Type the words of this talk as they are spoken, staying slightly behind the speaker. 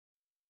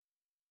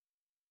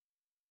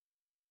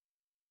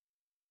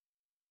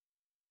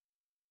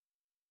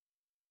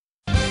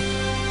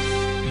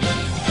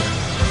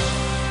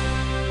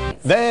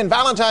Then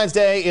Valentine's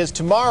Day is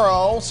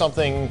tomorrow.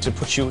 Something to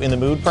put you in the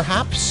mood,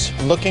 perhaps?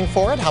 Looking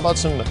for it? How about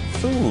some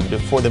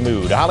food for the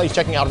mood? Holly's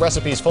checking out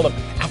recipes full of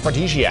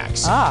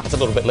aphrodisiacs. That's a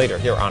little bit later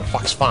here on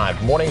Fox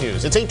 5 Morning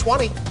News. It's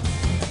 8:20.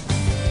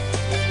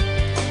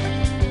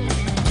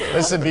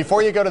 Listen,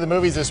 before you go to the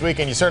movies this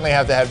weekend, you certainly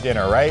have to have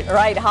dinner, right?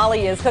 Right.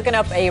 Holly is cooking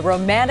up a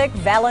romantic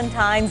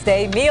Valentine's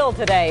Day meal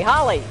today.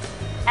 Holly.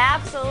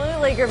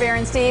 Absolutely, Gravere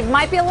and Steve.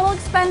 Might be a little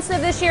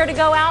expensive this year to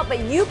go out,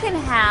 but you can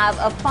have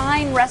a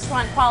fine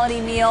restaurant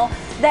quality meal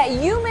that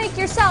you make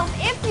yourself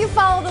if you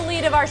follow the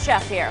lead of our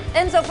chef here,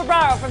 Enzo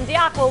Febbraro from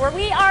Diacqua, where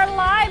we are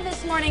live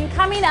this morning.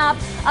 Coming up,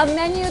 a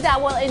menu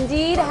that will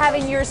indeed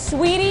having your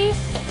sweetie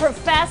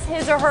profess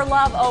his or her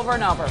love over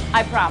and over.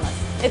 I promise.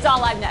 It's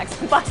all live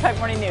next on Fox 5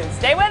 Morning News.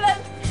 Stay with us.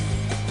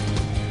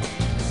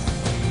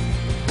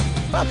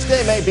 Well,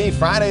 today may be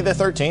Friday the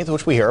 13th,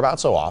 which we hear about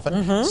so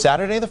often.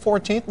 Saturday the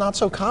 14th, not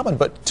so common.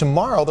 But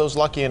tomorrow, those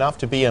lucky enough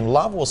to be in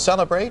love will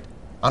celebrate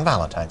on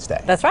Valentine's Day.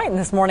 That's right. And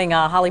this morning,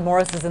 Holly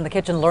Morris is in the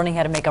kitchen learning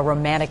how to make a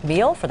romantic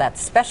meal for that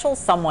special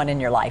someone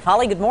in your life.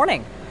 Holly, good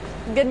morning.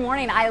 Good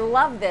morning. I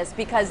love this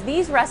because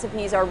these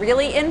recipes are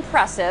really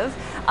impressive,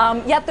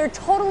 yet they're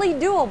totally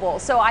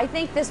doable. So I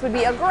think this would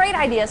be a great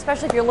idea,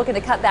 especially if you're looking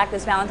to cut back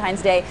this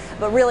Valentine's Day,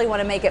 but really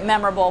want to make it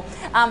memorable.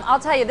 I'll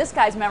tell you, this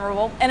guy's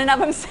memorable in and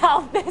of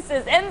himself. This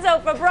is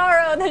Enzo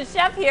Febbraro, the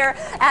chef here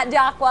at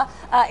Diacqua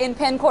in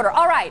Penn Quarter.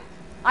 All right.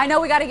 I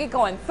know we got to get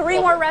going. Three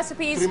more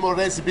recipes. Three more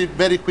recipes,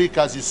 very quick,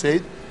 as you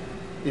said.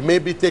 It may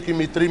be taking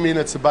me 3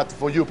 minutes, but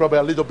for you, probably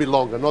a little bit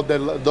longer, not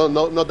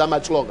that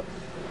much longer.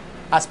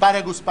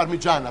 Asparagus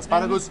parmigiana,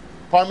 asparagus,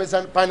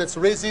 parmesan, peanuts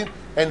raisin,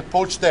 and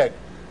poached egg.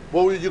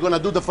 What you're gonna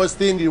do, the first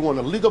thing, you want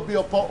a little bit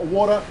of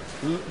water,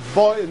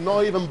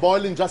 not even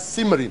boiling, just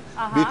simmering,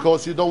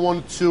 because you don't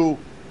want to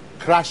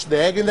crush the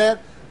egg in there.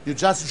 You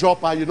just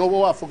drop, you know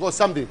what, I forgot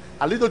something,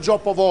 a little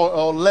drop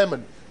of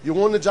lemon. You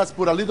want to just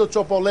put a little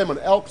drop of lemon,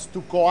 helps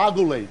to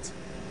coagulate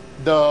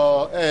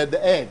the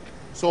egg.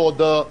 So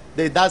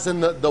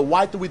the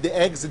white with the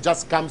eggs, it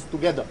just comes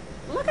together.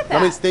 Look at that. I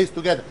mean, it stays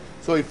together.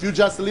 So if you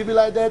just leave it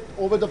like that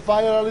over the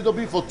fire a little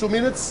bit for 2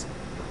 minutes,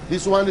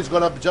 this one is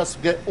gonna just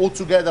get all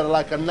together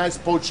like a nice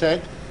poached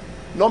egg.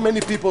 Not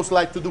many people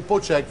like to do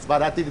poached eggs,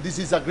 but I think this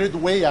is a great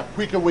way, a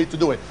quicker way to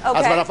do it. Okay.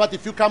 As a matter of fact,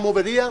 if you come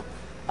over here,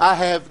 I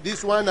have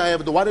this one, I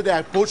have the one that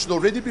I poached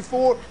already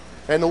before,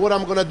 and what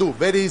I'm gonna do,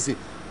 very easy.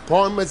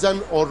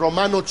 Parmesan or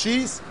Romano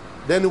cheese,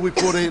 then we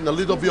put in a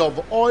little bit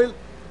of oil,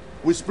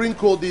 we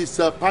sprinkle this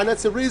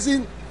peanuts and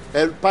raisin,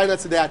 and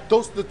peanuts that are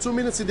toasted 2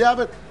 minutes in the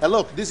oven. And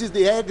look, this is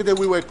the egg that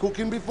we were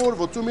cooking before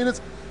for 2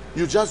 minutes.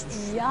 You just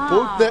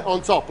put that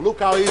on top. Look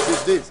how easy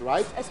is this,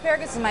 right?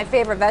 Asparagus is my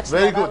favorite vegetable.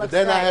 Very good.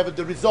 Then I have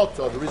the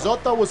risotto. The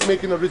risotto, I was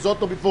making a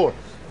risotto before.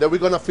 Then we're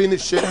gonna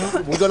finish it.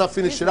 We're gonna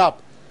finish it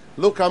up.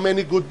 Look how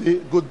many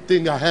good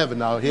thing I have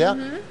now here.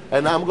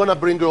 And I'm gonna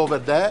bring it over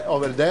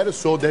there,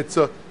 so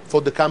that for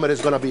the camera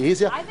is gonna be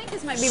easier. I think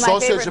this might be my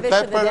favorite dish of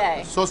the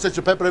day.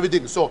 Sausage, pepper,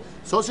 everything. So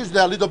sausage,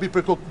 they're a little bit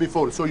pre-cooked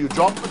before. So you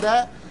drop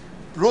that.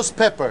 Roast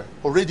pepper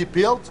already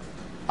peeled,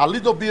 a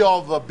little bit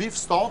of beef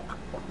stock.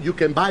 You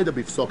can buy the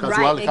beef stock as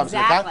well. It comes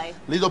in the can.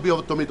 Little bit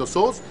of tomato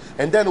sauce,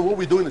 and then what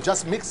we're doing is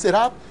just mix it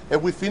up,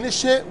 and we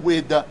finish it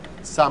with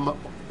some,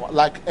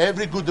 like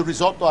every good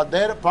risotto out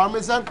there,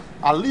 parmesan,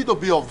 a little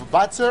bit of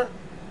butter.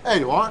 There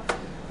you are.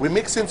 We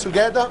mix it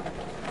together,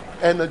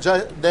 and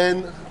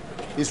then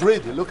it's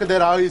ready. Look at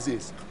that, how easy it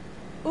is.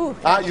 Ooh,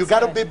 you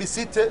gotta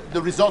babysit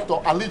the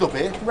risotto a little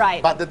bit,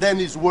 right? But then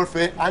it's worth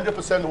it,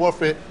 100%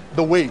 worth it,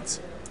 the wait.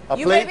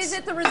 You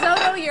babysit the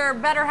risotto, your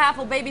better half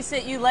will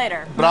babysit you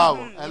later.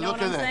 Bravo. You And know look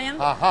what at I'm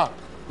that. saying?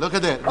 Look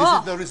at that. This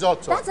is the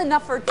risotto. That's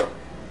enough for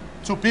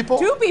 2 people?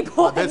 2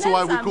 people. That's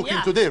why we're cooking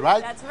today,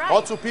 right? That's right.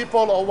 Or 2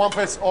 people, or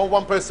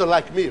one person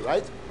like me,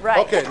 right? Right.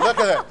 Okay, look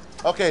at that.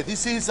 Okay,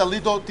 this is a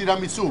little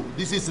tiramisu.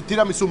 This is the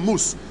tiramisu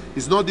mousse.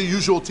 It's not the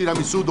usual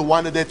tiramisu, the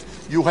one that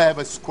you have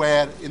a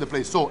square in the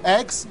place. So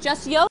eggs.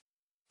 Just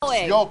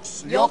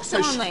yolks. Yolks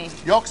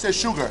and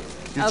sugar.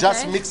 You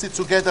just mix it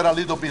together a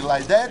little bit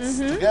like that,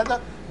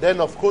 together. Then,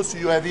 of course,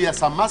 you have here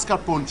some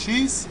mascarpone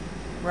cheese.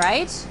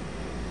 Right.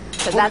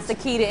 Because that's the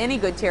key to any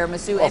good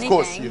tiramisu. Of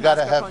course, you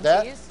gotta have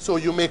that. Cheese. So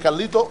you make a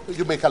little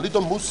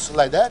mousse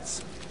like that,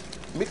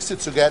 mix it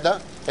together,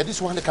 and this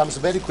one comes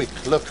very quick.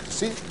 Look,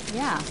 see?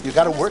 Yeah. You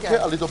gotta work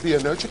it a little bit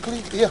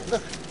energically. Yeah,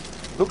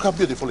 look how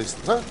beautiful it is,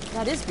 huh?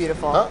 That is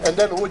beautiful. And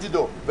then what you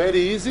do?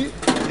 Very easy.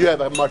 You have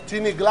a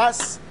martini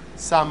glass,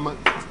 some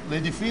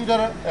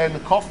ladyfinger,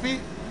 and coffee.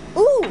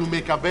 Ooh. To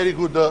make a very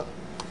good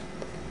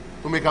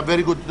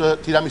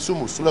tiramisu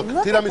mousse. Look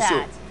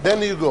tiramisu.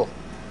 Then you go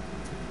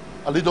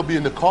a little bit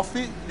in the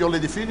coffee, your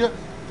ladyfinger,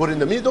 put in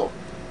the middle.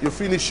 You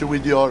finish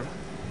with your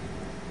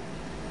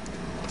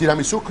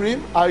tiramisu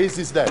cream. How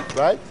easy is that,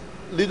 right?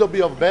 Little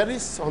bit of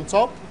berries on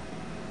top.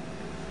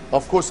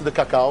 Of course, the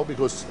cacao,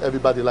 because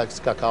everybody likes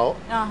cacao.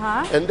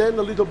 And then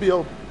a little bit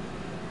of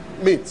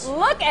mint.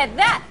 Look at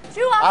that.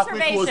 2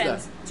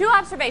 observations. 2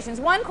 observations.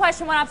 1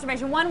 question, 1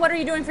 observation. 1, what are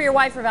you doing for your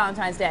wife for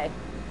Valentine's Day?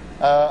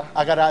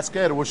 I gotta ask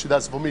her what she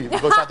does for me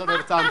because I don't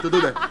have time to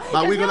do that.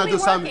 But we're gonna do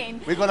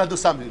something. We're gonna do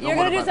something. You're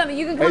gonna do something.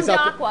 You can come to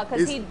Aqua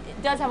because he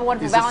does have a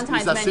wonderful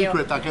Valentine's menu. It's a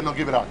secret. I cannot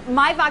give it out.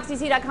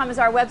 MyFoxDC.com is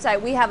our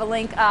website. We have a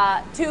link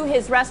to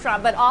his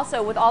restaurant, but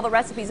also with all the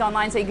recipes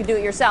online so you can do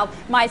it yourself.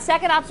 My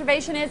second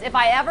observation is if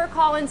I ever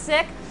call in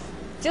sick,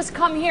 just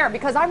come here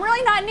because I'm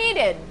really not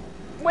needed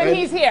when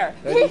he's here.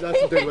 Just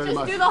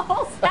do the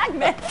whole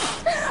segment.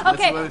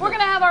 Okay, we're going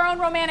to have our own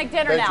romantic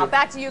dinner now.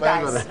 Back to you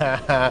guys.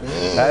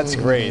 That's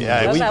great.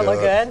 Doesn't that look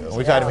good?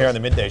 We've had him here on the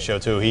midday show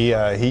too.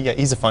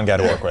 He's a fun guy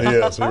to work with.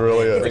 Yes, he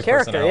really is. He's a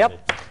character,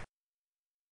 yep.